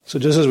So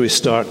just as we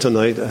start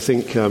tonight, I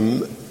think I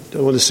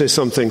want to say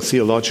something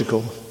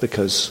theological,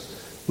 because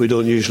we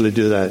don't usually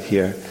do that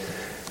here.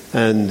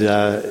 And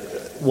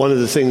one of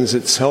the things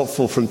that's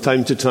helpful from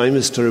time to time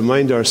is to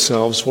remind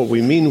ourselves what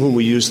we mean when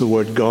we use the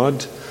word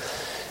God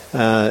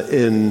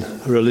in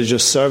a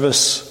religious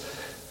service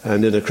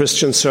and in a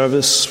Christian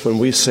service. When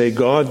we say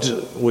God,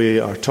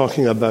 we are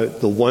talking about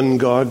the one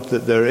God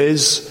that there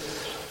is.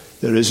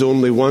 There is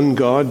only one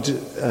God,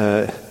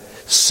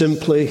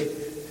 simply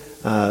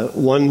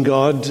one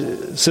God,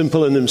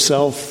 simple in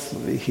himself.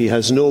 He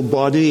has no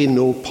body,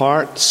 no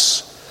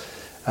parts,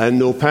 and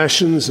no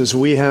passions as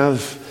we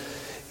have.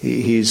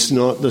 He's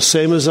not the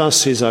same as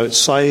us. He's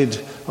outside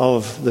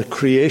of the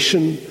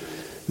creation.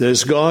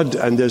 There's God,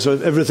 and there's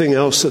everything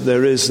else that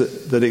there is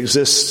that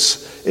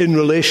exists in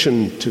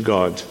relation to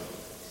God.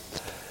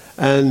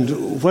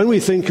 And when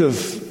we think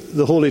of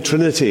the Holy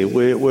Trinity,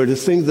 we're to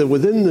think that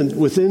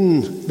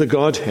within the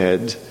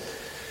Godhead,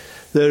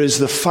 there is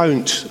the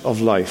fount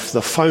of life,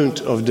 the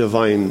fount of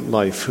divine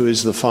life, who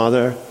is the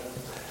Father.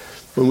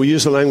 When we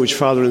use the language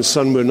Father and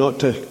Son, we're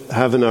not to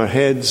have in our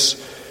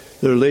heads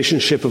the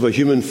relationship of a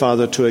human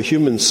father to a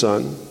human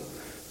son.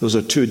 Those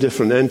are two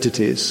different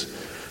entities.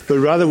 But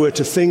rather we're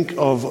to think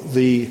of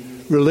the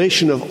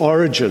relation of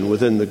origin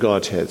within the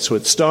Godhead. So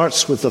it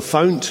starts with the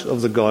fount of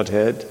the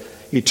Godhead.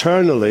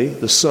 Eternally,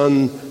 the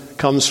Son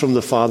comes from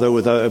the Father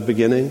without a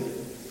beginning.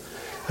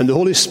 And the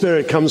Holy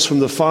Spirit comes from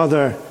the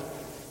Father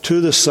to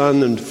the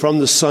Son, and from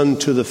the Son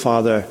to the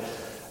Father,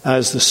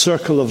 as the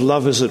circle of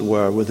love, as it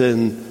were,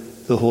 within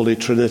the Holy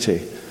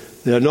Trinity.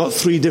 They are not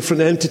three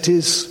different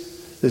entities.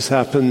 This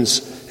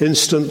happens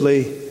instantly.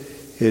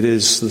 It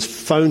is the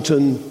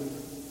fountain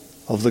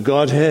of the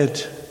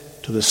Godhead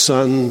to the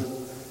Son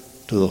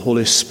to the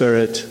Holy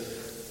Spirit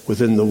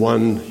within the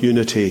one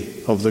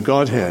unity of the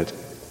Godhead.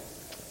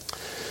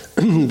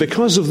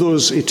 Because of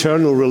those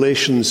eternal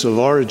relations of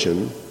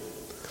origin,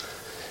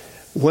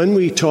 when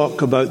we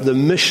talk about the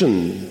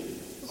mission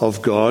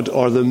of God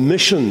or the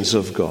missions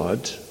of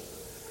God,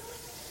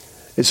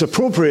 it's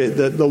appropriate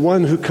that the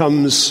one who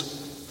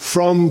comes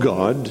from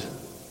God,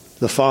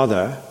 the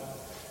Father,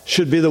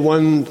 should be the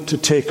one to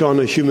take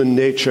on a human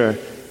nature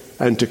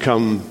and to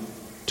come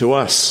to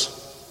us,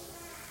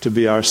 to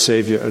be our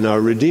Savior and our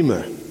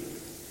Redeemer.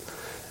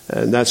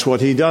 And that's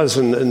what he does.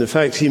 And in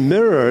fact, he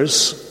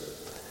mirrors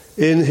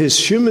in his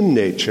human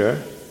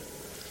nature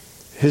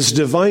his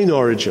divine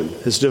origin.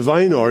 His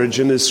divine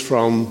origin is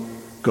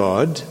from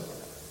God,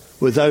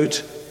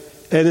 without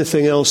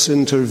anything else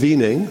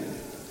intervening.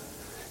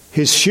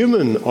 His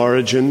human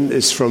origin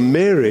is from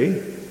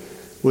Mary,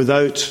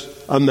 without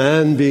a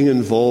man being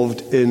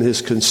involved in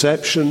his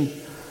conception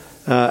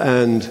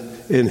and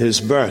in his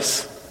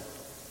birth.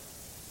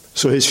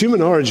 So his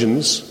human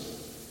origins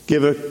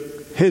give a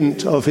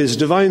hint of his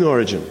divine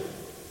origin.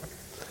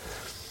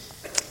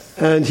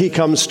 And he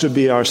comes to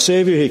be our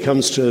Savior. He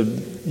comes to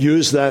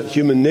use that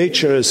human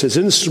nature as his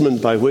instrument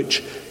by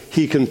which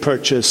he can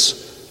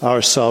purchase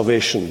our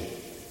salvation.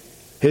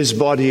 His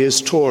body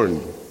is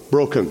torn,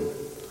 broken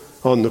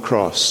on the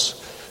cross,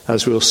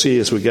 as we'll see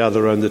as we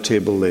gather around the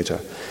table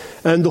later.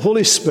 And the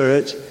Holy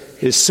Spirit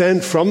is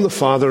sent from the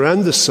Father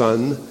and the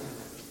Son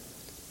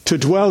to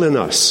dwell in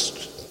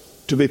us,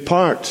 to be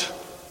part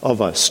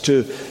of us,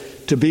 to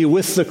be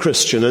with the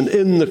Christian and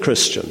in the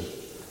Christian,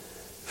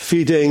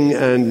 feeding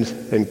and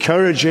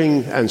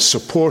encouraging and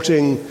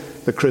supporting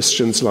the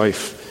Christian's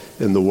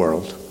life in the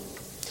world.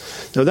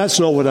 Now, that's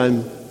not what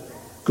I'm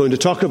going to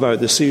talk about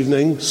this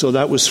evening, so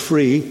that was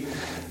free.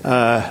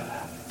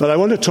 But I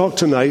want to talk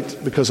tonight,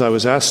 because I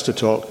was asked to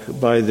talk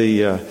by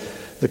the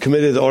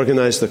committee that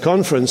organized the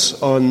conference,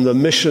 on the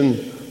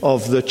mission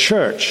of the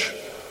church.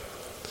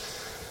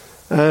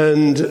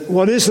 And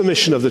what is the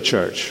mission of the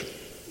church?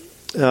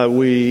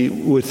 We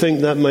would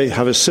think that might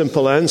have a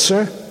simple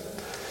answer.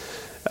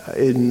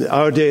 In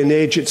our day and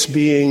age, it's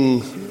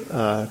being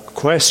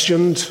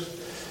questioned,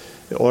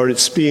 or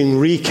it's being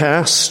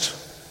recast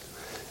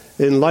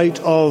in light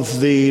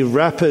of the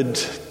rapid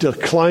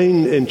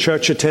decline in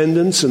church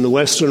attendance in the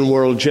Western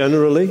world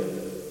generally.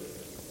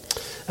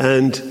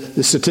 And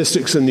the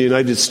statistics in the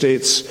United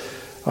States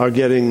are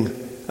getting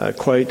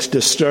quite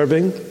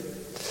disturbing.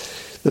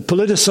 The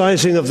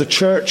politicizing of the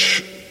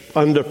church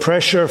under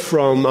pressure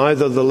from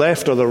either the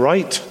left or the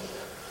right,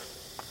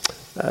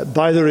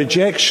 by the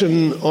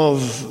rejection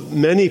of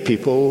many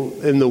people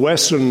in the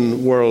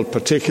Western world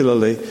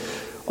particularly,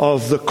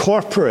 of the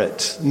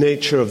corporate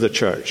nature of the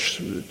church.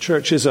 The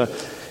church is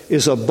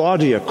a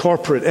body, a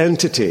corporate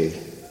entity,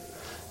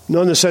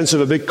 not in the sense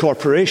of a big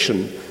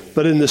corporation,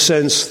 but in the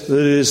sense that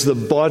it is the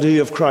body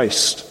of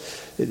Christ.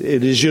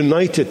 It is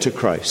united to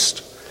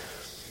Christ.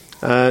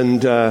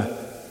 And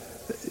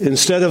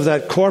instead of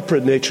that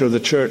corporate nature of the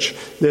church,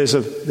 there's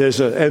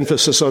an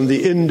emphasis on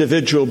the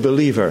individual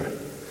believer.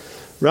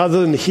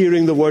 Rather than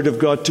hearing the Word of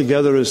God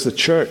together as the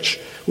church,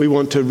 we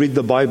want to read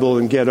the Bible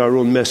and get our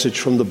own message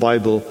from the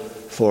Bible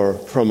for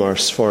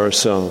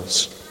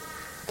ourselves.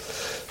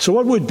 So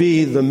what would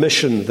be the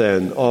mission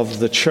then of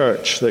the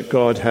church that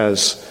God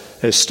has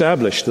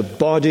established, the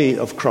body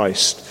of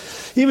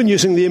Christ? Even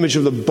using the image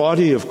of the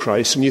body of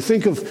Christ, and you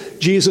think of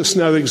Jesus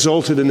now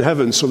exalted in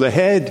heaven, so the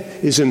head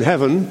is in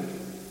heaven,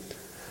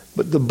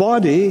 but the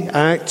body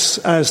acts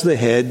as the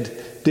head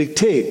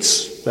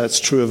dictates. That's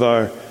true of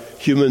our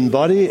human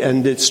body,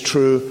 and it's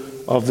true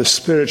of the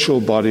spiritual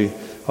body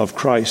of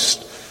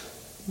Christ.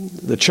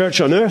 The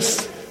church on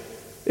earth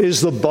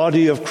is the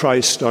body of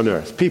Christ on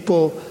earth.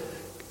 People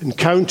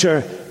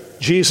encounter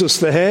Jesus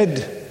the head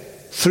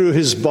through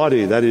his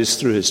body, that is,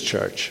 through his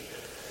church.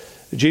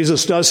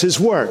 Jesus does his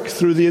work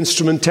through the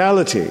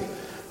instrumentality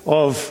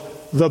of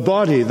the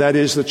body, that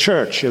is, the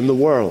church in the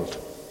world.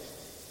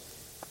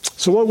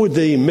 So what would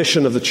the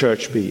mission of the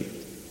church be?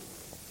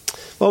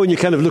 Well, when you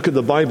kind of look at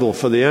the Bible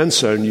for the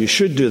answer, and you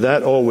should do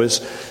that always,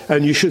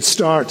 and you should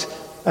start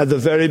at the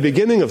very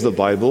beginning of the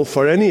Bible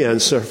for any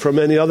answer from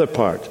any other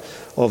part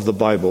of the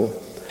Bible.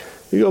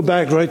 You go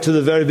back right to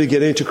the very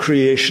beginning, to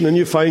creation, and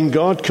you find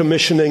God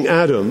commissioning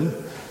Adam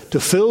to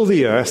fill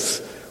the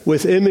earth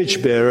with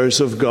image bearers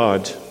of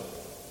God.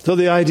 So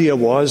the idea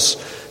was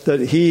that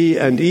he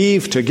and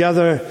Eve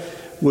together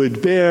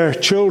would bear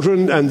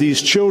children, and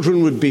these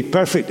children would be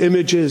perfect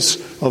images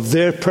of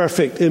their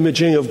perfect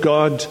imaging of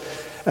God,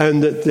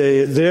 and that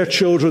their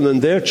children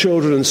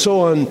and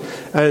so on,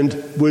 and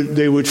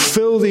they would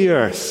fill the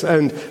earth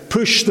and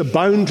push the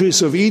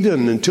boundaries of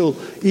Eden until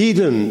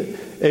Eden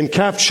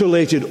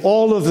encapsulated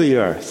all of the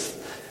earth.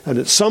 And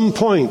at some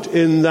point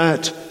in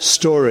that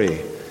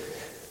story,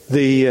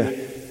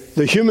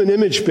 the human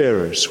image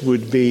bearers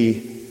would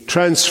be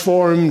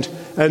transformed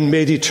and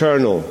made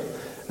eternal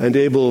and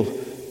able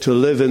to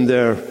live in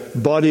their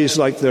bodies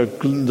like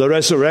the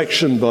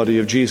resurrection body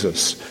of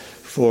Jesus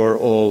for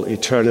all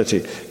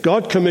eternity.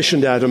 God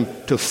commissioned Adam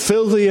to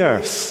fill the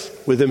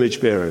earth with image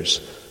bearers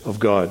of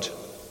God.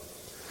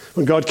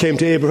 When God came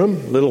to Abraham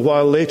a little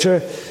while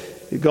later,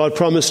 God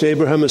promised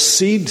Abraham a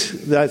seed.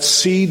 That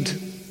seed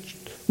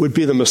would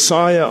be the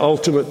Messiah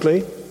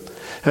ultimately.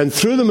 And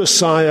through the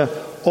Messiah,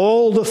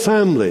 all the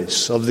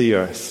families of the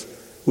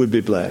earth would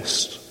be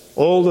blessed.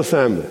 All the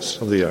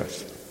families of the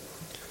earth.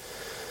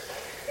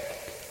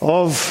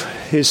 Of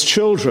his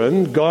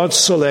children, God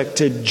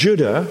selected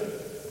Judah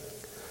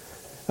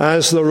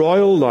as the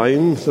royal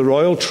line, the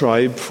royal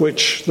tribe,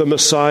 which the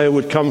Messiah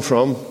would come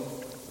from.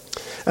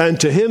 And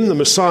to him, the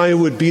Messiah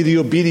would be the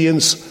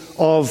obedience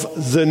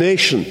of the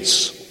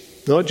nations.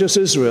 Not just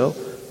Israel,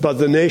 but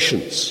the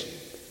nations.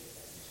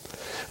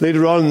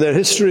 Later on in their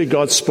history,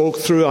 God spoke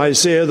through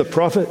Isaiah the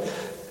prophet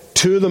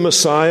to the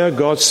Messiah.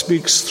 God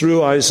speaks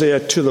through Isaiah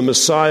to the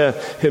Messiah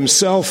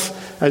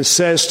himself and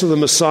says to the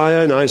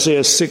Messiah in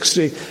Isaiah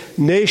 60,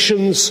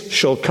 "Nations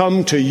shall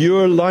come to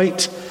your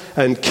light,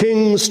 and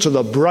kings to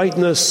the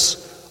brightness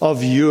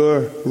of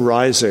your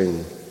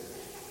rising."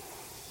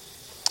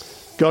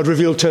 God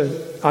revealed to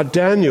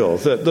Daniel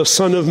that the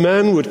Son of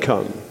Man would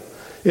come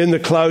in the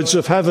clouds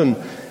of heaven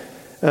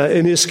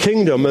in his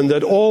kingdom, and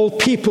that all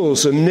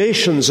peoples and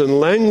nations and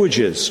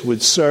languages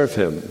would serve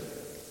him.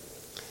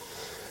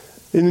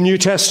 In the New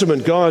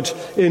Testament, God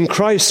in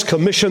Christ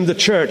commissioned the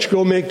church,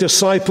 "Go make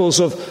disciples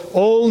of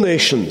all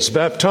nations,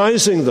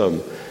 baptizing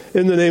them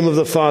in the name of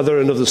the Father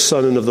and of the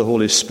Son and of the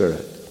Holy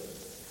Spirit."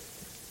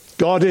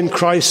 God in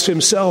Christ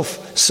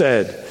himself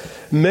said,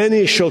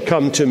 "Many shall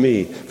come to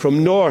me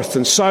from north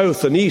and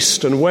south and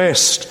east and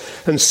west,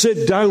 and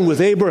sit down with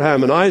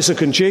Abraham and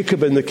Isaac and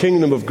Jacob in the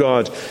kingdom of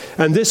God.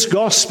 And this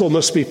gospel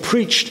must be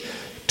preached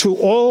to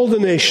all the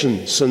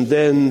nations, and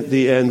then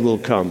the end will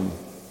come."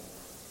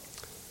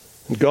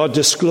 And God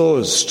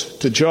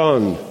disclosed to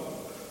John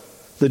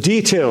the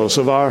details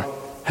of our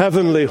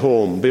heavenly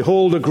home.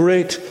 "Behold, a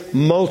great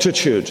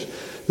multitude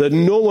that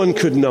no one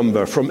could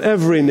number, from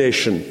every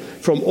nation,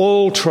 from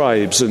all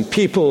tribes and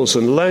peoples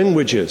and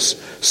languages,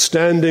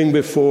 standing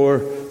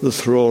before the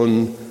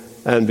throne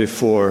and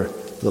before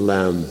the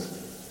Lamb."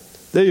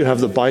 There you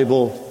have the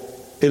Bible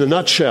in a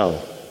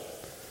nutshell.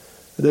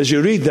 And as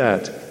you read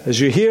that, as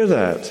you hear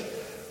that,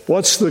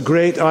 what's the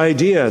great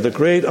idea? The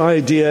great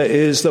idea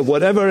is that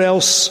whatever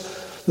else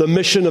the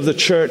mission of the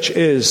church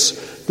is,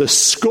 the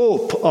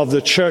scope of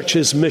the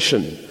church's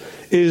mission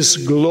is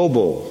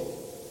global.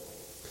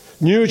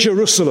 New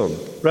Jerusalem,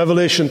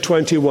 Revelation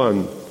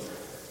 21.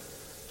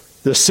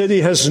 "The city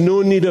has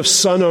no need of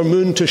sun or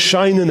moon to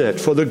shine in it,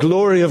 for the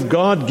glory of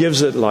God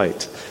gives it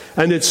light,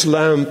 and its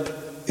lamp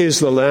is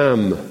the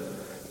Lamb.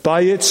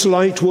 By its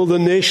light will the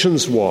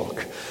nations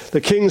walk.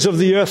 The kings of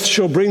the earth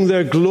shall bring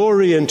their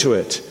glory into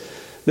it.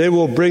 They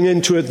will bring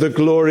into it the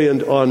glory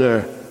and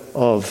honor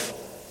of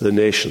the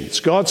nations."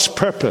 God's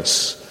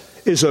purpose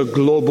is a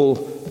global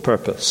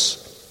purpose.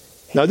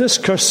 Now, this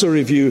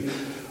cursory view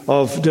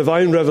of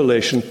divine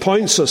revelation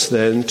points us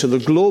then to the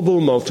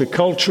global,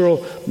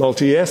 multicultural,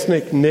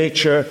 multi-ethnic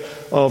nature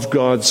of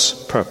God's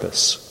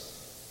purpose.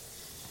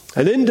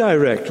 And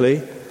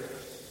indirectly,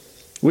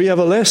 we have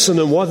a lesson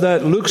in what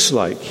that looks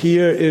like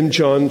here in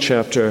John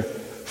chapter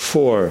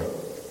 4,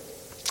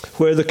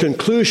 where the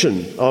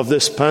conclusion of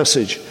this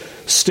passage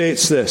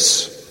states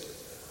this: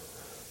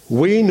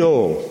 "We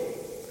know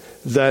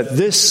that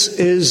this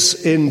is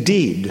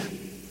indeed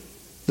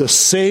the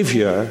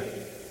Savior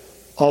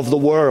of the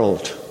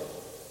world."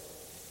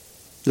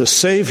 the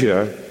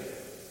Savior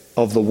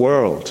of the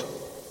world.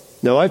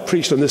 Now, I've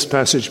preached on this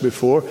passage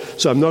before,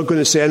 so I'm not going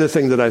to say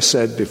anything that I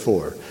said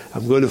before.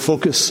 I'm going to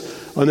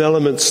focus on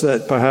elements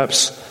that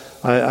perhaps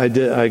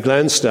I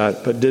glanced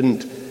at but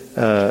didn't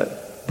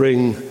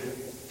bring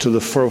to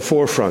the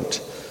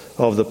forefront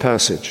of the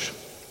passage.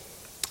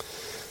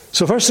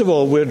 So first of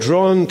all, we're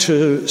drawn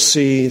to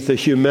see the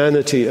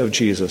humanity of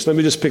Jesus. Let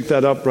me just pick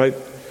that up right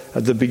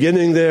at the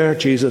beginning there.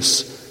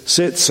 Jesus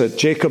sits at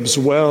Jacob's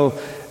well,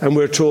 and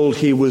we're told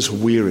he was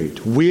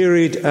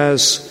wearied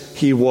as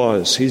he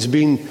was. He's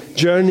been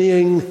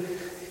journeying.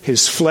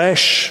 His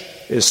flesh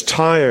is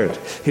tired.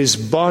 His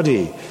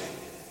body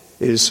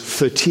is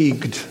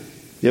fatigued.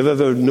 You've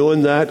ever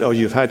known that? Or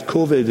you've had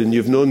COVID and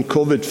you've known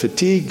COVID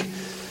fatigue?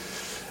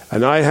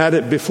 And I had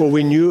it before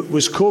we knew it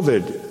was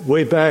COVID,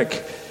 way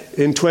back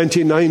in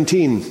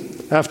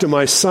 2019, after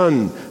my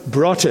son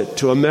brought it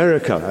to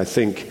America, I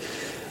think,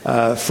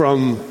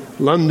 from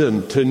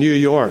London to New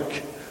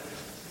York,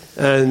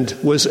 and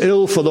was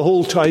ill for the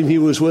whole time he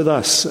was with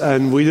us,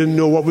 and we didn't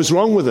know what was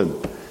wrong with him.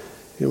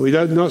 We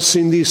had not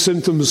seen these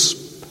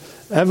symptoms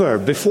ever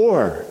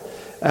before.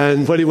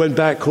 And when he went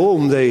back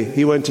home,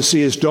 he went to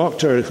see his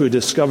doctor, who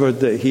discovered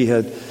that he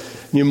had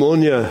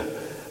pneumonia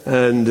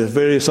and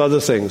various other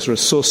things were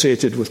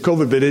associated with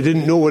COVID, but he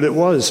didn't know what it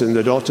was. And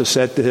the doctor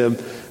said to him,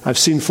 "I've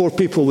seen 4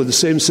 people with the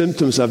same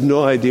symptoms. I've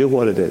no idea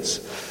what it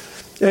is."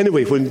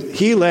 Anyway, when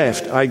he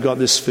left, I got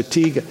this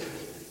fatigue.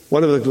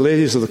 One of the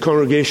ladies of the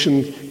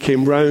congregation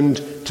came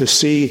round to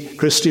see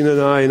Christine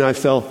and I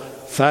fell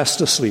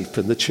fast asleep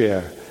in the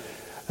chair.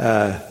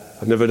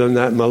 I've never done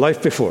that in my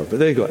life before, but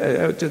there you go.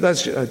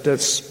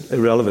 That's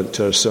irrelevant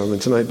to our sermon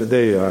tonight, but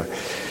there you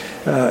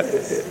are.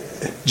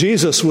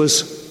 Jesus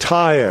was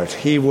tired.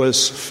 He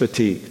was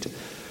fatigued.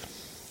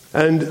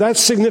 And that's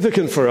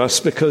significant for us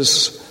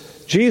because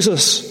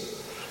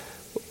Jesus,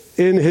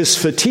 in his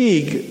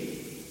fatigue,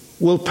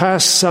 will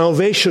pass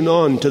salvation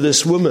on to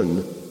this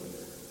woman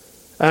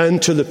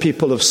and to the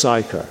people of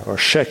Sychar, or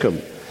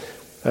Shechem,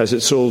 as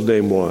its old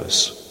name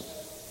was.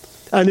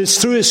 And it's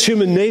through his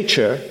human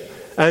nature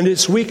and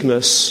its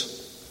weakness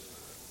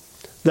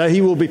that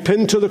he will be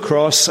pinned to the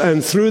cross,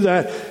 and through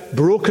that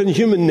broken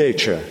human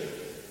nature,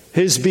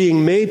 his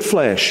being made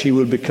flesh, he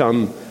will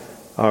become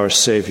our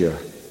Savior.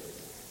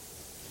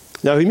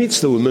 Now he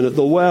meets the woman at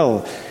the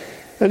well.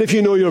 And if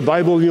you know your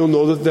Bible, you'll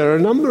know that there are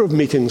a number of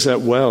meetings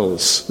at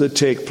wells that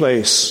take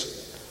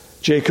place.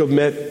 Jacob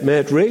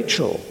met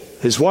Rachel,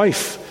 his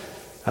wife,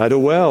 at a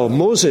well.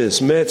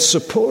 Moses met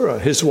Zipporah,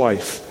 his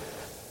wife,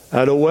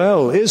 at a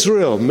well.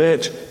 Israel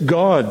met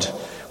God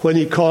when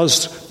he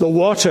caused the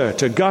water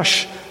to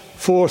gush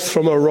forth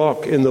from a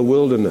rock in the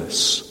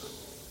wilderness.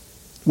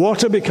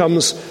 Water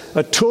becomes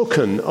a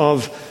token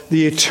of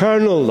the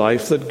eternal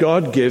life that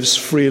God gives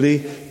freely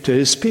to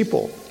his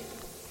people.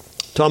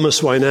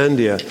 Thomas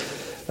Weinandia,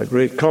 a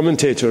great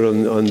commentator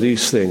on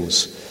these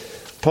things,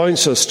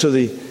 points us to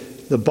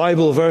the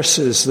Bible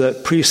verses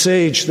that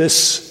presage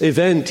this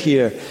event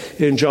here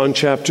in John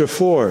chapter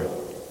 4.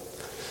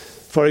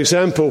 For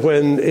example,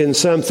 when in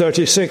Psalm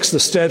 36, the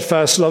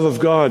steadfast love of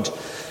God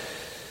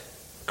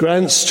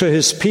grants to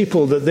his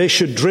people that they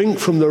should drink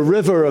from the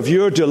river of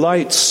your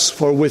delights,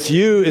 for with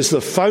you is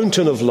the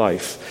fountain of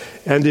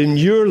life, and in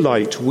your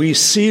light we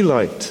see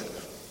light.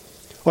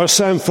 Or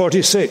Psalm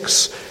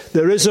 46,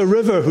 there is a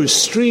river whose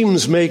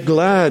streams make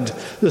glad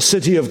the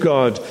city of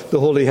God, the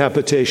holy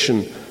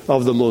habitation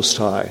of the Most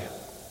High.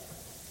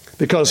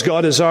 Because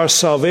God is our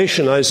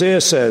salvation,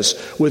 Isaiah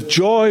says, with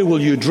joy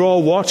will you draw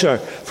water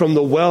from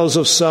the wells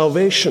of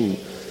salvation.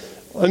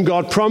 And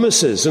God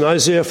promises in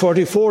Isaiah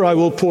 44, I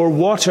will pour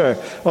water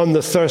on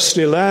the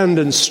thirsty land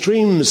and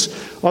streams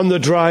on the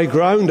dry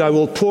ground. I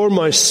will pour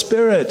my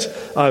spirit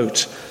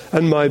out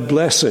and my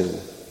blessing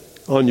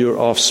on your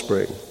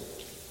offspring.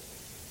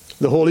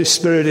 The Holy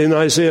Spirit in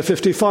Isaiah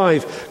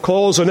 55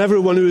 calls on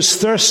everyone who is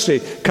thirsty,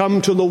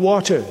 come to the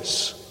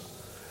waters.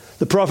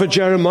 The prophet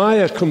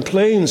Jeremiah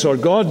complains, or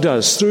God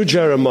does through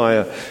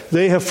Jeremiah,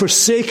 they have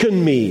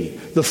forsaken me,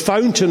 the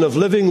fountain of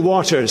living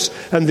waters,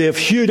 and they have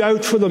hewed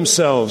out for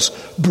themselves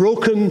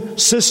broken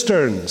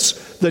cisterns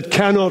that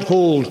cannot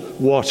hold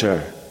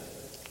water.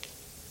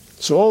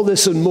 So all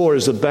this and more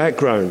is the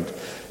background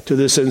to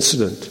this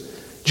incident.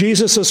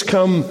 Jesus has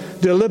come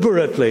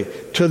deliberately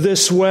to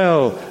this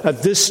well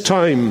at this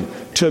time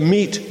to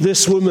meet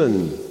this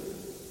woman.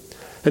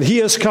 And he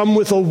has come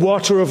with the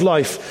water of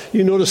life.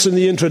 You notice in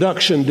the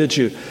introduction, did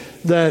you,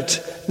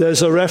 that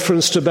there's a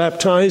reference to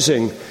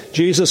baptizing.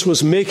 Jesus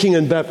was making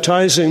and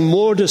baptizing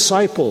more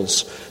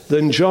disciples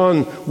than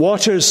John.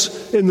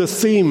 Water's in the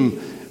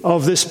theme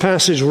of this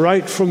passage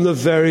right from the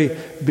very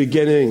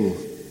beginning.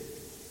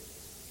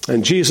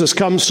 And Jesus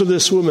comes to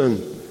this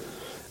woman,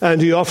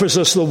 and he offers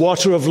us the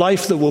water of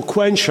life that will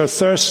quench her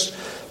thirst,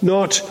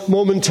 not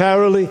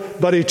momentarily,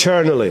 but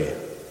eternally.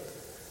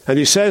 And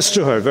he says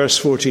to her, verse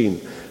 14,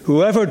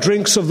 whoever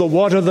drinks of the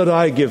water that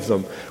I give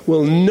them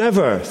will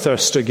never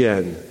thirst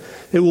again.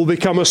 It will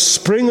become a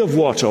spring of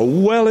water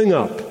welling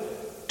up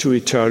to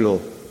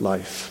eternal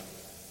life.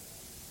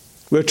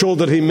 We're told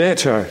that he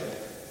met her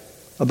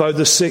about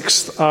the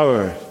 6th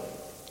hour.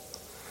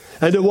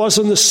 And it was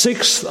in the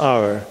 6th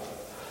hour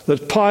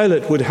that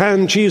Pilate would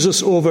hand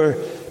Jesus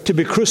over to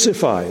be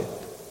crucified.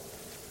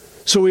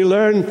 So we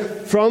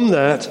learn from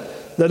that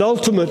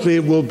ultimately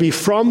it will be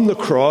from the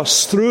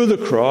cross, through the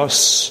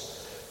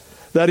cross,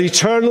 that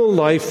eternal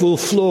life will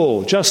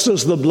flow, just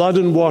as the blood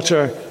and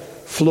water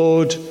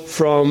flowed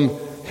from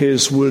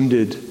his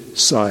wounded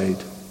side.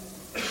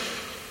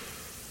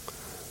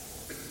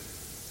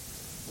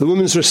 The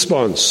woman's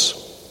response,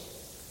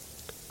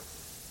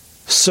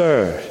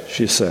 "Sir,"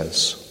 she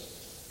says.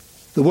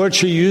 The word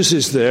she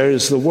uses there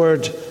is the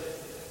word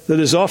that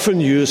is often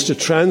used to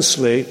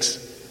translate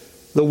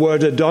the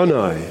word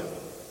Adonai.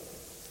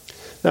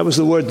 That was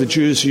the word the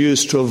Jews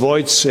used to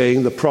avoid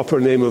saying the proper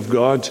name of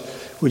God,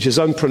 which is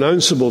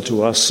unpronounceable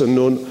to us and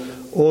known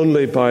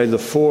only by the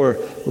 4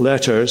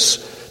 letters,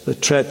 the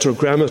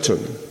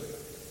Tetragrammaton.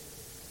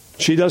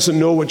 She doesn't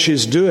know what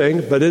she's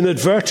doing, but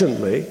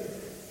inadvertently,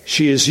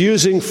 she is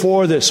using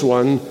for this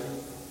one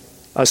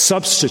a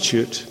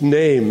substitute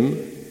name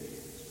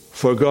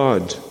for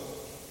God.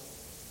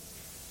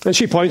 And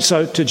she points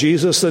out to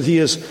Jesus that he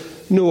has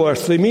no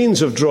earthly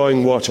means of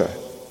drawing water.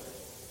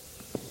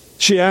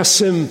 She asks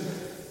him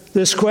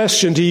this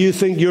question, "Do you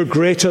think you're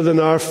greater than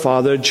our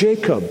father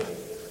Jacob?"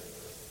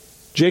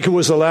 Jacob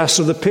was the last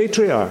of the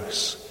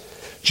patriarchs.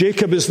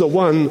 Jacob is the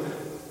one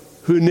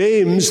who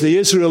names the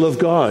Israel of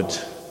God.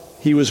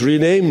 He was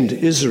renamed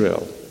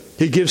Israel.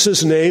 He gives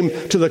his name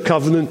to the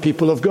covenant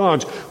people of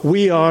God.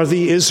 We are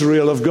the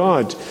Israel of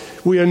God.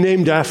 We are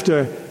named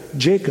after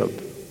Jacob.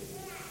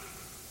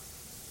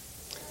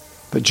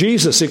 But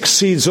Jesus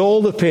exceeds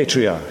all the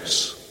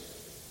patriarchs.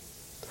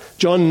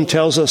 John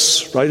tells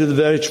us right at the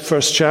very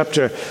first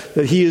chapter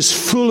that he is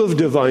full of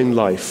divine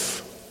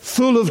life,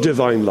 full of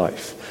divine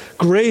life.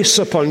 Grace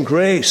upon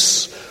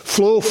grace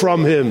flow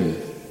from him.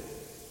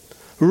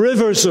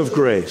 Rivers of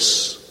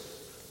grace.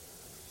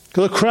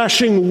 The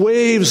crashing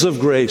waves of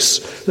grace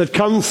that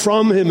come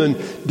from him and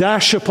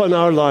dash upon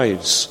our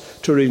lives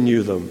to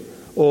renew them,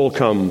 all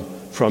come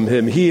from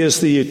him. He is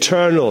the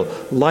eternal,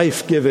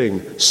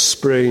 life-giving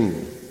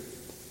spring.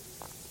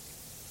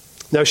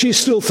 Now she's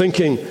still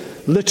thinking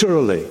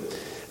literally,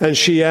 and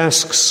she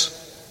asks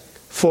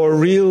for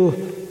real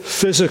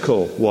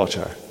physical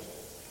water.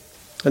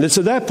 And it's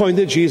at that point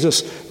that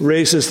Jesus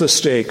raises the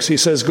stakes. He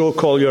says, "Go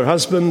call your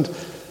husband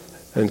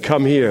and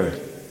come here."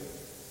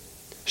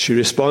 She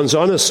responds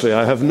honestly,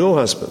 "I have no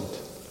husband."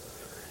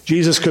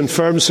 Jesus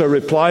confirms her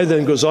reply,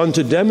 then goes on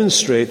to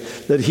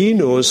demonstrate that he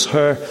knows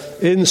her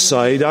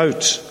inside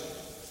out.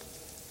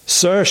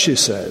 "Sir," she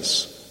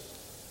says,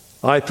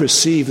 "I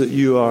perceive that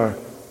you are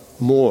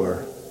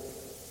more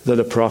than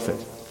a prophet."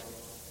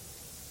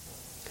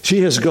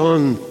 She has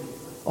gone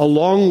a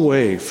long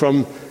way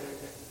from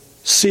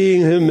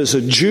seeing him as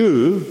a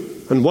Jew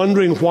and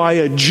wondering why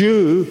a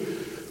Jew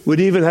would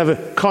even have a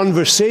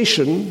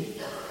conversation,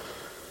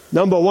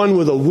 number one,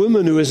 with a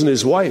woman who isn't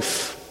his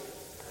wife,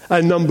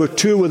 and number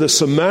two, with a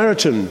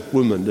Samaritan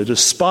woman, the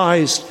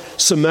despised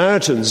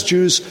Samaritans.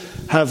 Jews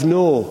have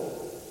no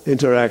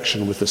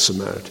interaction with the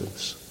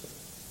Samaritans.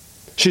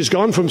 She's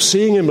gone from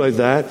seeing him like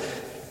that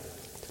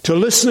to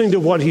listening to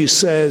what he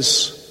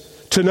says,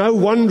 to now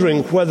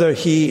wondering whether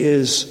he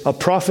is a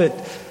prophet,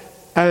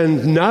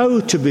 and now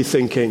to be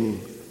thinking,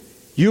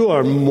 "You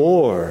are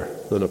more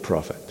than a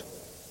prophet."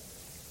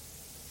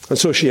 And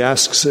so she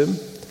asks him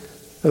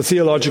a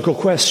theological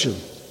question.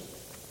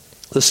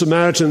 The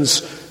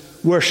Samaritans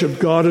worshipped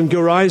God in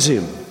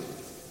Gerizim,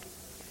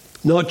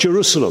 not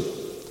Jerusalem.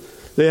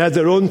 They had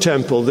their own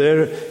temple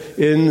there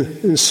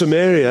in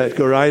Samaria at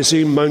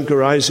Gerizim, Mount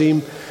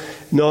Gerizim.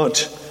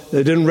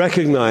 They didn't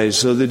recognize,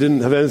 so they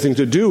didn't have anything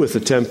to do with the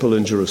temple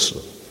in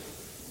Jerusalem.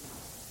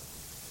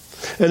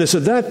 And it's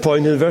at that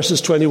point in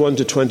verses 21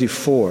 to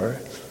 24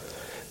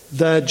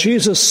 that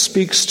Jesus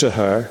speaks to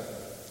her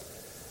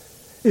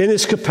in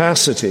his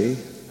capacity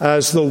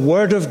as the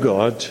Word of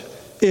God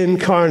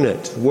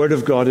incarnate, the Word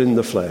of God in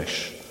the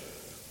flesh.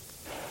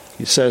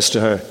 He says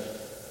to her,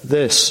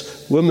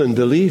 "This, woman,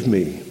 believe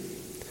me,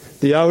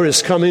 the hour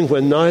is coming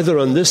when neither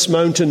on this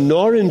mountain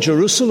nor in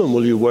Jerusalem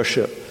will you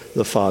worship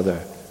the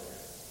Father.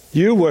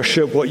 You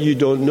worship what you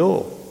don't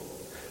know.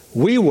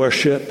 We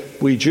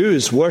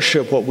Jews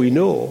worship what we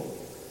know,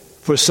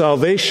 for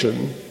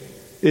salvation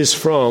is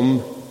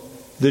from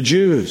the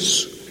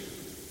Jews."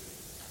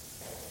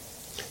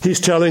 He's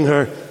telling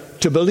her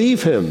to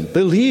believe him.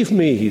 "Believe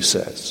me," he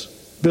says.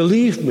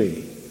 "Believe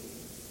me."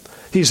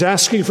 He's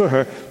asking for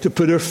her to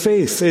put her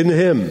faith in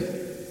him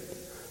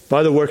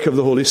by the work of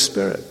the Holy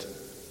Spirit.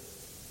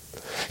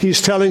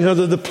 He's telling her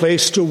that the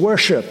place to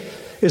worship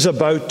is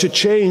about to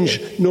change.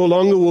 No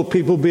longer will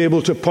people be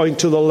able to point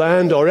to the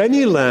land, or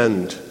any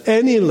land,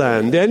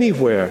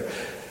 anywhere,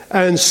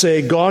 and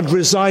say, "God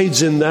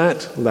resides in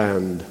that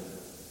land,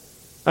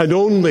 and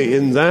only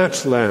in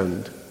that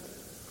land."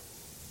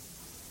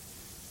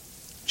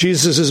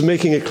 Jesus is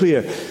making it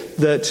clear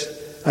that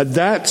at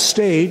that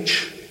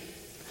stage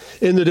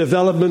in the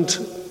development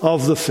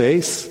of the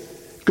faith,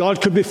 God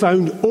could be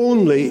found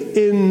only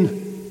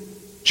in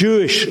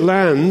Jewish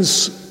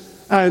lands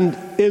and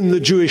in the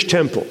Jewish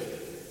temple.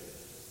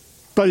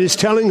 But he's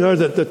telling her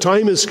that the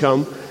time has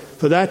come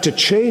for that to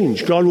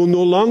change. God will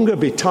no longer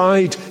be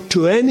tied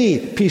to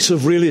any piece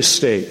of real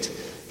estate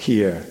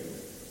here.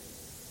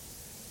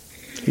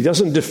 He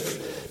doesn't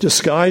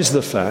disguise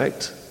the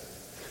fact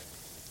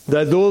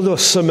that though the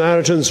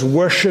Samaritans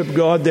worship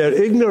God, they're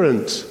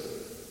ignorant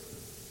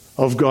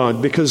of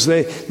God because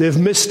they've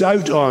missed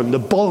out on the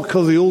bulk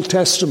of the Old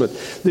Testament.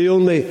 They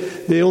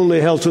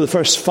only held to the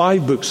first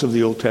 5 books of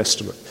the Old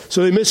Testament.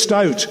 So they missed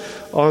out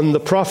on the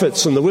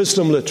prophets and the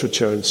wisdom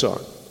literature and so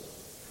on.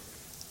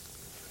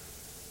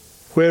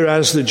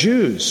 Whereas the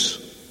Jews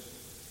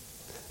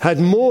had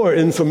more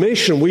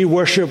information. We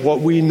worship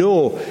what we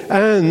know.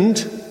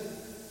 And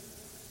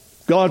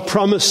God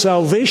promised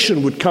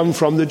salvation would come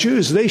from the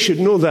Jews. They should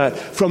know that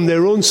from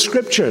their own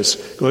scriptures,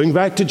 going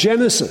back to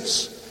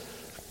Genesis,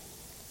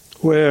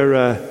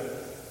 where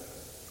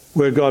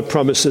God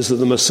promises that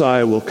the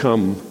Messiah will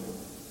come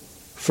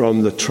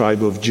from the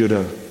tribe of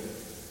Judah.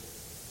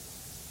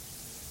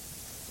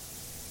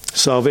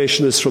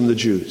 Salvation is from the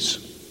Jews.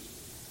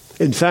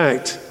 In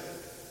fact,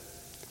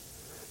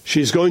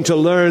 she's going to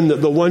learn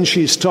that the one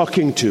she's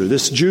talking to,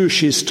 this Jew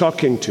she's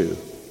talking to,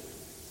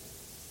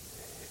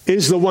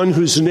 is the one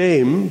whose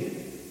name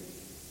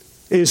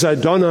is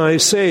Adonai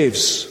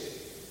saves.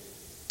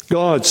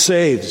 God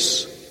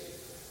saves.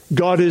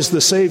 God is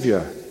the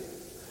Savior.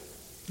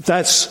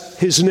 That's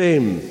his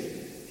name.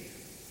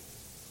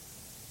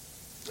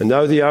 And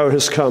now the hour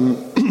has come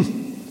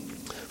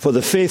for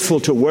the faithful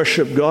to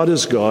worship God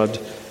as God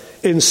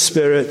in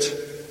spirit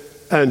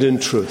and in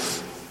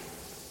truth.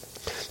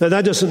 Now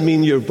that doesn't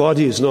mean your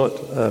body is not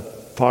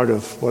part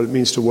of what it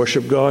means to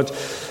worship God.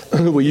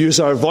 We use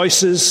our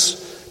voices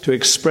to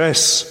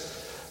express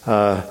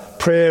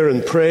prayer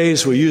and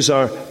praise. We use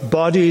our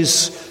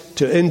bodies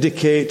to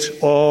indicate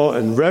awe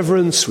and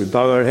reverence. We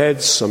bow our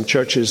heads. Some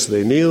churches,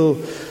 they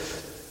kneel.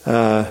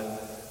 But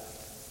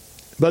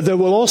there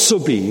will also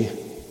be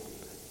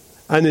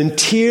an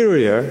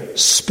interior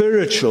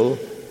spiritual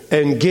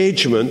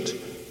engagement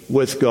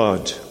with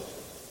God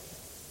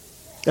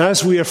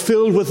as we are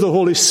filled with the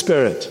Holy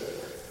Spirit,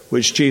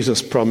 which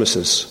Jesus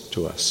promises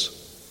to us.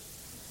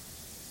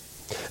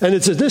 And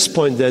it's at this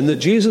point then that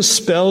Jesus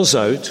spells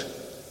out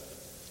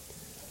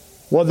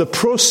what the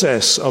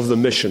process of the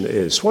mission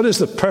is. What is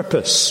the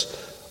purpose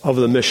of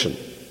the mission?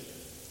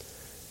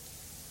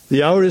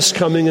 The hour is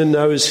coming and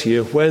now is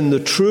here when the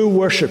true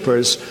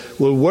worshippers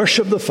will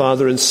worship the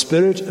Father in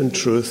spirit and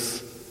truth.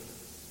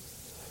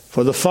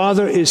 For the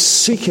Father is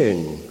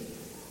seeking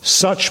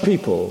such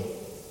people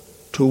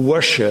to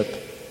worship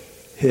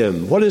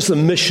him. What is the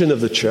mission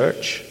of the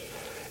church?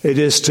 It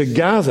is to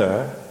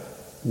gather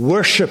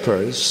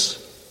worshippers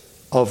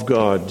of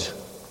God.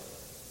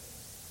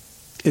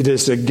 It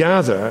is to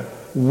gather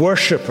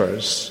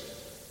worshippers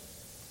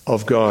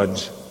of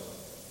God.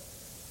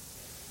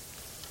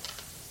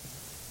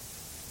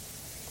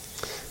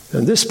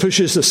 And this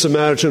pushes the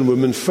Samaritan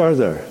woman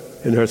further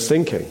in her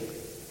thinking.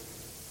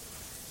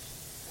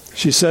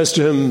 She says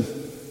to him,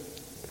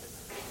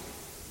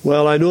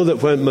 well, I know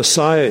that when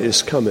Messiah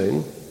is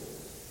coming,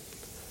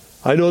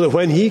 I know that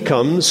when he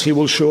comes, he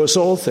will show us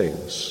all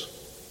things.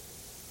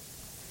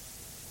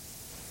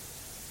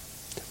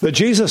 But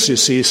Jesus, you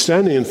see, is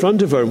standing in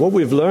front of her. And what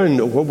we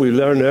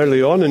learn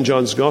early on in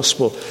John's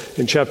Gospel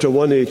in chapter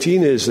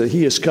 1:18 is that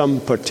he has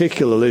come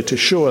particularly to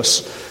show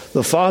us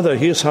the Father.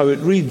 Here's how it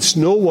reads.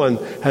 No one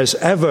has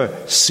ever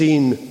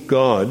seen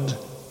God.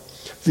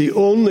 The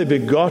only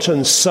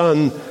begotten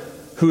Son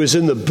who is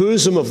in the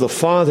bosom of the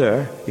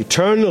Father,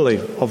 eternally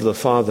of the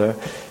Father,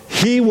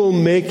 he will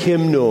make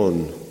him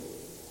known.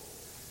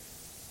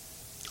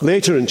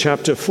 Later in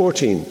chapter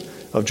 14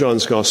 of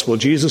John's Gospel,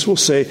 Jesus will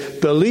say,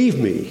 believe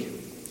me,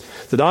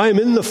 that I am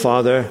in the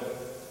Father,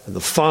 and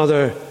the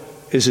Father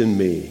is in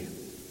me.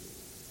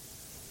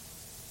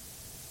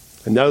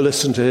 And now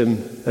listen to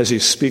him as he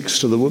speaks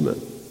to the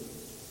woman.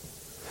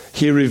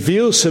 He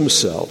reveals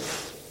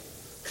himself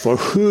for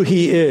who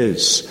he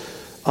is.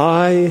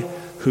 I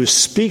who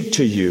speak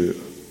to you,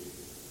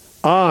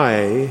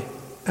 I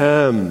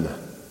am.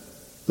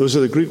 Those are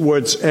the Greek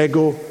words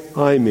ego,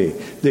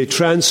 eimi. They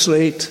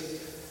translate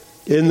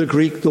in the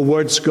Greek the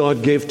words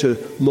God gave to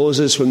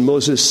Moses when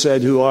Moses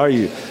said, who are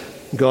you?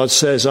 God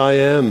says, I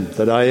am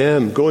that I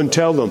am. Go and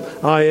tell them,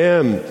 I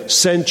am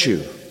sent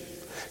you.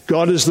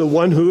 God is the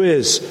one who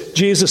is.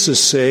 Jesus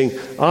is saying,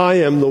 I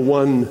am the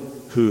one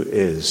who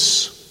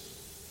is.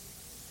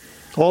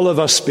 All of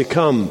us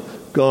become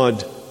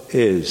God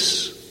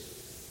is.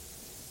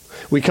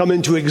 We come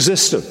into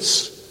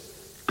existence.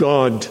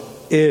 God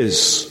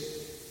is.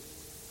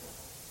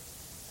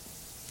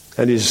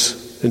 And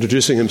he's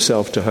introducing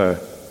himself to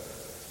her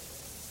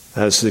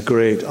as the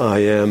great I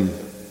am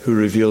who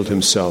revealed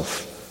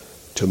himself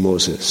to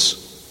Moses.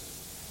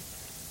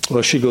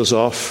 Well, she goes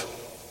off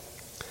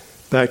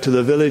back to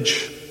the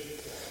village.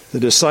 The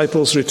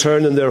disciples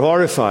return and they're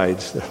horrified.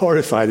 They're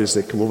horrified as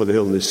they come over the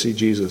hill and they see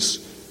Jesus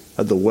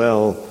at the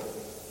well,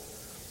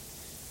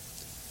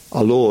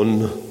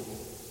 alone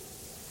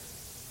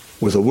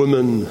with a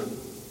woman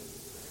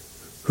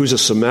who's a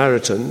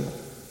Samaritan,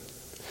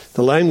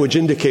 the language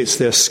indicates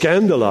they're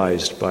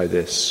scandalized by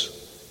this.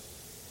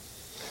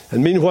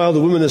 And meanwhile,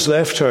 the woman has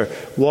left her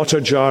water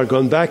jar,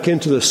 gone back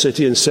into the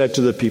city and said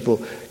to the people,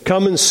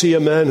 "Come and see a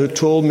man who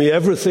told me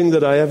everything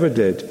that I ever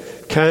did.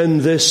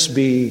 Can this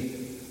be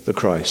the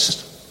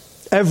Christ?"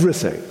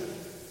 Everything.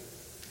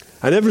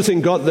 And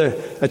everything got their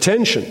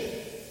attention.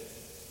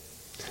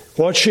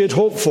 What she had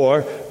hoped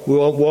for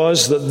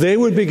was that they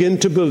would begin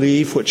to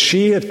believe what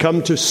she had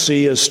come to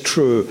see as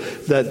true,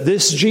 that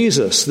this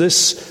Jesus,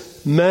 this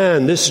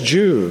man, this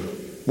Jew,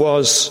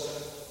 was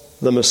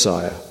the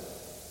Messiah.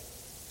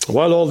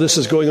 While all this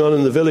is going on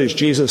in the village,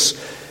 Jesus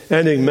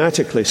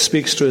enigmatically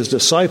speaks to his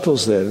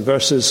disciples there in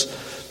verses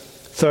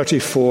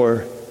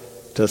 34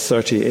 to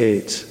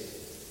 38.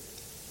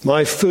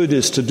 "My food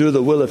is to do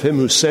the will of him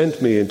who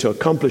sent me and to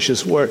accomplish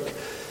his work.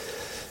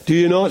 Do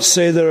you not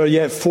say there are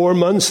yet 4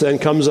 months, then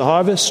comes the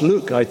harvest?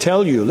 Look, I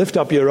tell you, lift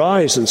up your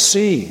eyes and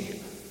see."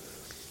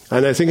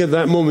 And I think at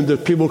that moment there are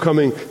people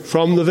coming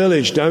from the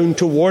village down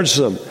towards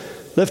them.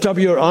 "Lift up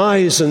your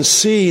eyes and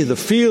see, the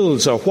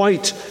fields are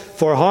white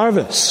for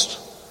harvest.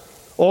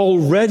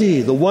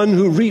 Already the one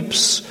who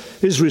reaps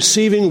is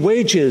receiving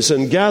wages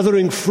and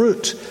gathering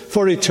fruit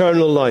for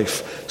eternal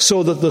life,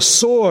 so that the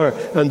sower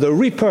and the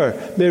reaper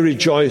may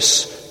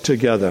rejoice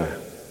together.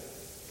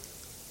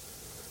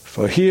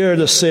 For here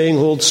the saying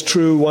holds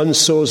true, one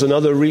sows,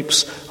 another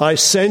reaps. I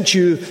sent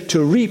you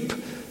to reap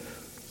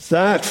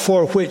that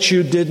for which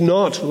you did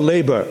not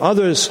labor.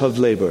 Others have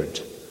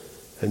labored,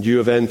 and you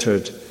have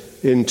entered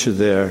into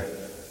their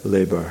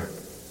labor."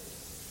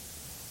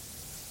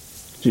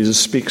 Jesus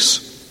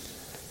speaks.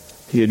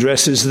 He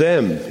addresses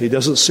them. He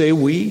doesn't say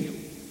we.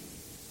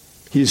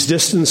 He's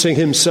distancing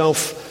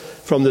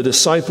himself from the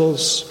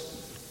disciples.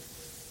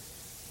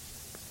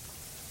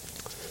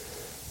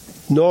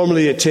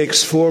 Normally it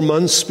takes 4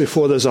 months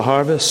before there's a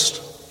harvest.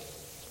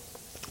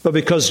 But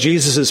because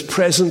Jesus is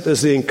present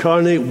as the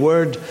incarnate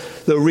Word,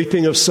 the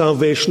reaping of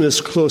salvation is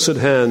close at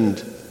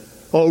hand.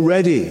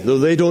 Already, though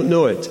they don't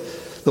know it,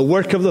 the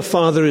work of the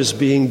Father is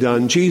being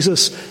done.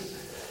 Jesus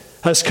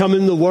has come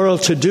in the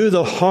world to do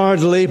the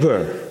hard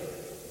labor.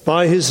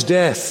 By his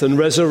death and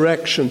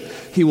resurrection,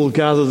 he will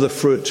gather the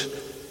fruit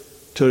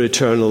to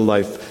eternal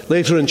life.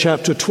 Later in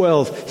chapter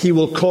 12, he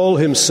will call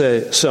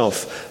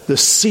himself the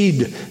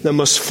seed that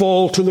must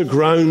fall to the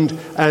ground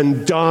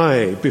and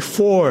die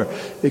before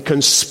it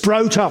can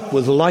sprout up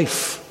with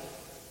life,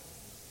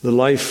 the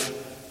life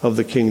of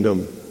the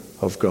kingdom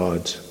of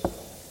God.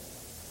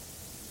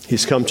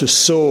 He's come to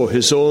sow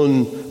his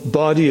own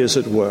body, as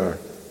it were,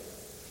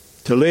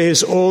 to lay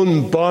his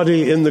own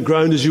body in the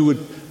ground as you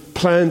would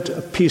plant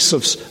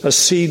a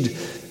seed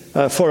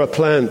for a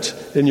plant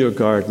in your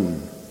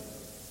garden.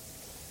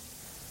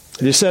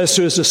 And he says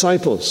to his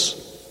disciples,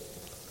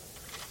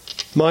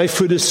 "My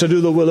food is to do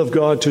the will of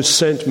God who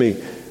sent me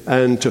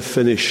and to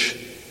finish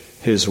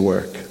his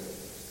work."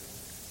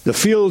 The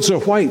fields are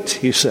white,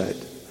 he said.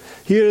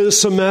 Here are the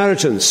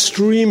Samaritans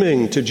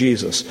streaming to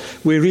Jesus.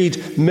 We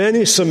read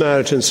many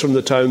Samaritans from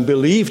the town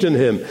believed in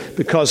him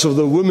because of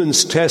the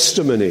woman's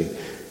testimony.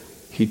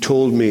 "He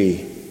told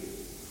me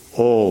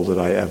all that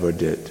I ever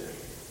did."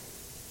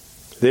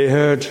 They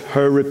heard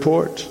her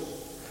report.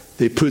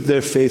 They put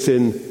their faith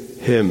in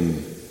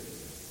him.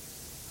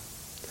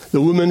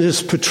 The woman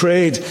is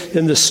portrayed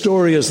in the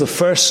story as the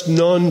first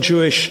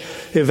non-Jewish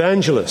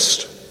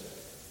evangelist.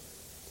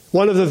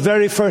 One of the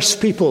very first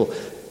people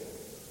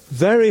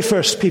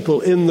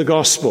in the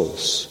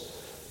Gospels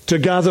to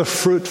gather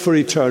fruit for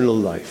eternal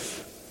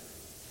life,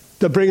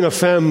 to bring a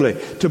family,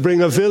 to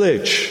bring a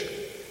village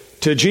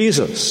to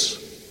Jesus.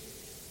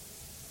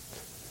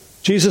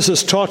 Jesus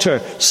has taught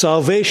her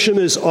salvation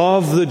is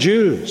of the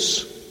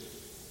Jews.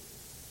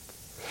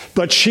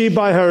 But she,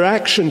 by her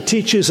action,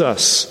 teaches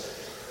us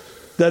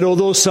that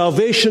although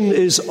salvation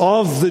is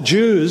of the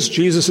Jews,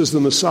 Jesus is the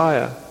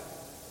Messiah,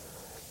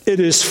 it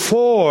is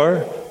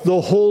for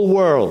the whole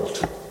world.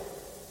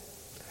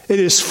 It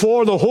is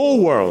for the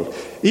whole world,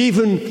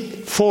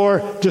 even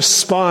for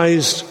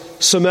despised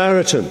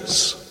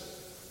Samaritans.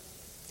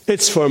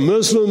 It's for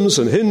Muslims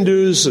and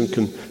Hindus and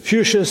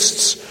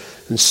Confucianists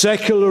and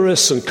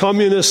secularists and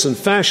communists and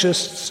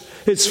fascists.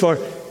 It's for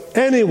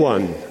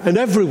anyone and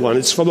everyone.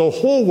 It's for the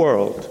whole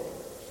world.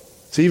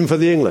 It's even for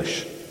the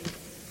English.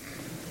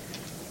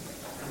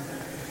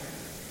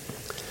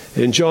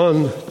 In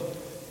John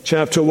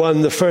chapter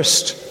 1, the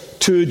first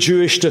 2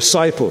 Jewish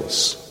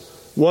disciples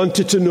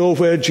wanted to know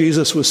where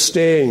Jesus was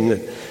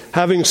staying.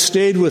 Having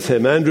stayed with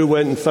him, Andrew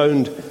went and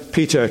found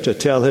Peter to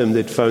tell him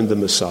they'd found the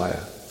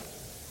Messiah.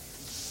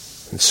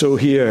 And so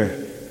here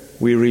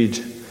we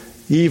read,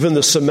 even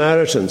the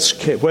Samaritans,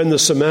 when the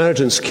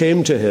Samaritans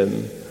came to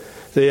him,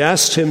 they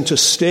asked him to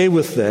stay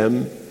with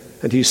them,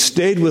 and he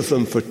stayed with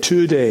them for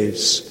 2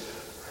 days.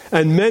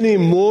 And many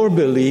more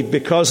believed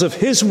because of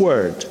his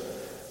word.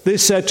 They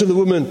said to the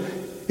woman,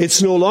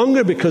 "It's no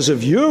longer because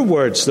of your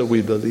words that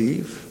we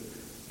believe,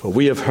 but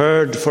we have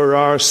heard for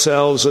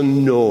ourselves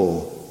and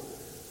know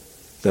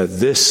that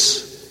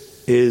this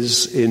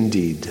is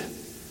indeed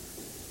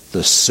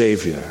the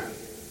Savior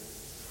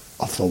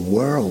of the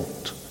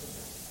world.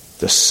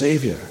 The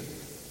Savior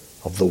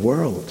of the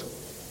world.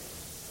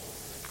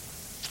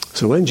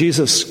 So when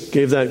Jesus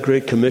gave that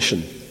great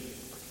commission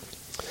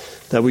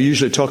that we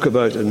usually talk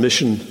about in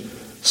Mission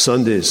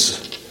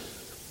Sundays,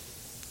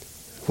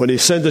 when he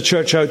sent the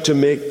church out to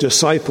make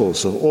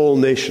disciples of all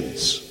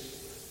nations,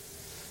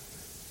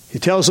 he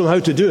tells them how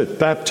to do it,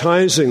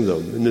 baptizing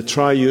them in the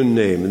triune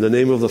name, in the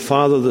name of the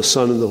Father, the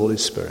Son, and the Holy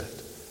Spirit.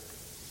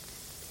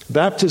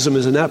 Baptism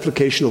is an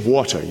application of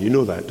water. You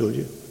know that, don't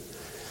you?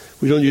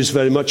 We don't use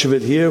very much of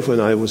it here.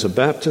 When I was a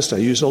Baptist, I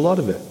used a lot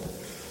of it.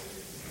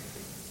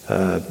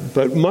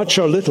 But much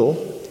or little,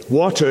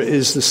 water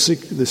is the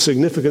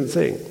significant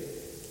thing.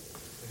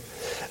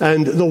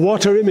 And the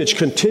water image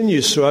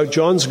continues throughout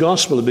John's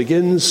Gospel. It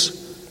begins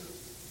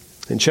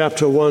in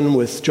chapter 1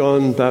 with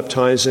John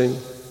baptizing.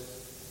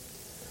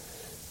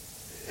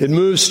 It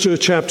moves to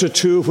chapter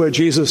 2 where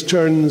Jesus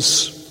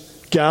turns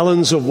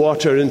gallons of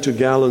water into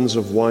gallons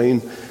of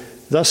wine,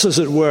 thus, as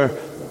it were,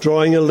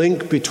 drawing a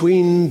link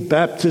between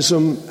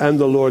baptism and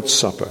the Lord's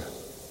Supper.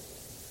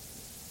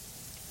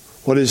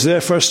 What is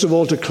there, first of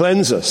all, to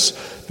cleanse us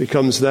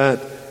becomes that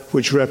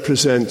which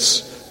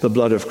represents the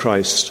blood of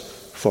Christ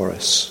for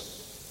us.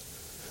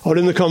 Or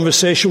in the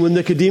conversation with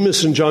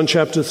Nicodemus in John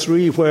chapter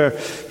 3, where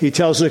he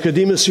tells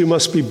Nicodemus, you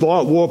must be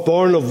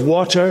born of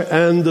water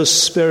and the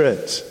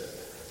Spirit.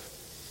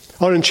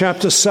 Or in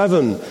chapter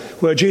 7,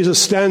 where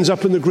Jesus stands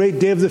up in the great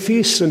day of the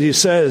feast and he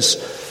says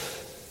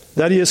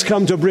that he has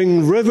come to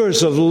bring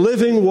rivers of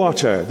living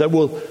water that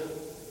will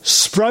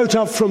sprout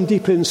up from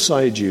deep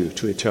inside you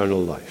to eternal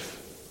life.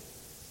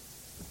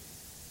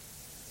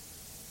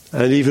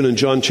 And even in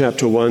John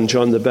chapter 1,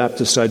 John the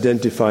Baptist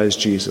identifies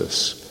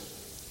Jesus.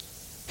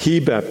 He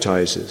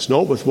baptizes,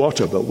 not with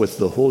water, but with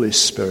the Holy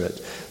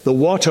Spirit. The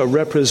water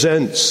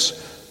represents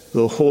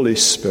the Holy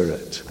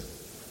Spirit.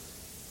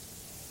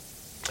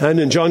 And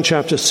in John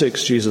chapter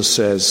 6, Jesus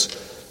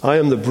says, I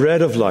am the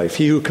bread of life.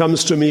 He who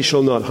comes to me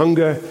shall not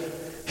hunger.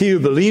 He who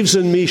believes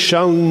in me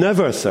shall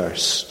never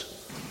thirst.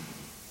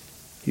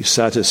 He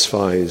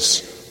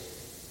satisfies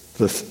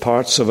the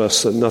parts of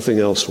us that nothing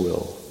else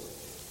will.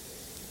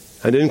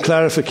 And in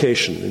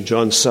clarification, in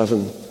John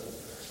 7,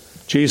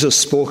 Jesus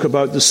spoke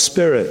about the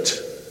Spirit,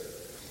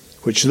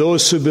 which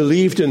those who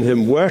believed in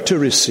him were to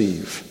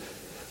receive.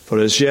 For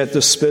as yet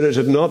the Spirit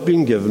had not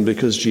been given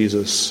because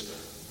Jesus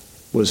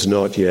was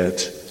not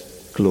yet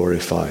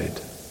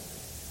glorified.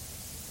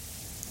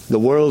 The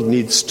world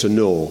needs to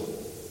know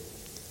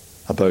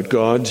about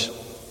God,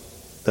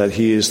 that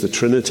he is the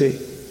Trinity,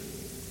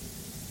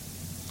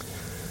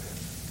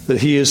 that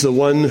he is the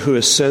one who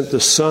has sent the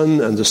Son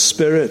and the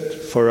Spirit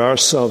for our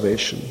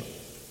salvation,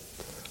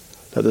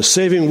 that the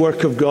saving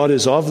work of God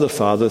is of the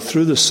Father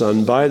through the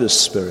Son by the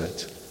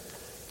Spirit,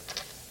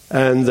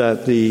 and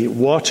that the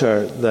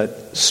water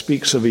that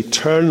speaks of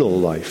eternal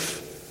life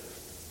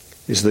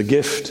is the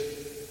gift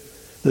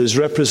that is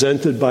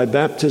represented by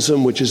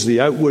baptism, which is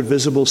the outward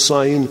visible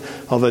sign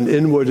of an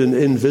inward and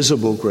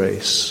invisible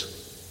grace,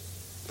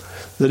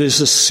 that is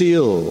the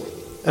seal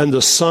and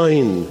the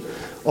sign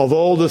of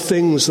all the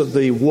things that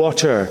the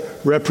water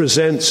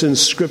represents in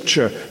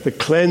Scripture, the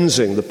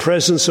cleansing, the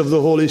presence of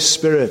the Holy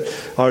Spirit,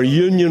 our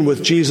union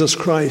with Jesus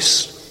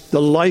Christ,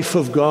 the life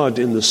of God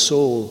in the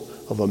soul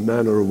of a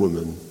man or a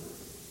woman.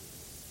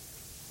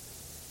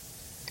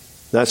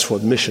 That's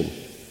what the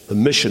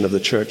mission of the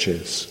church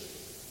is.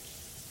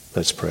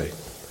 Let's pray.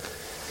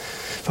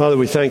 Father,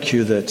 we thank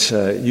you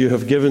that you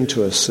have given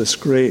to us this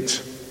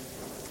great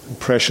and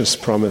precious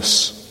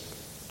promise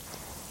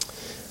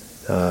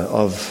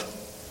of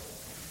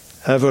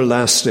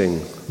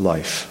everlasting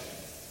life.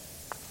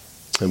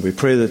 And we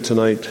pray that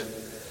tonight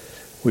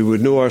we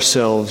would know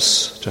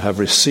ourselves to have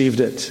received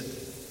it,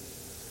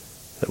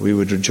 that we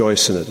would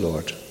rejoice in it,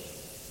 Lord.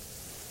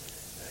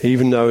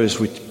 Even now as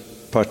we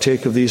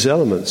partake of these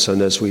elements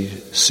and as we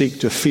seek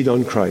to feed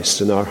on Christ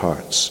in our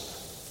hearts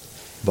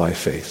by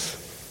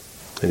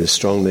faith. In his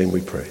strong name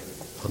we pray.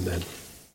 Amen.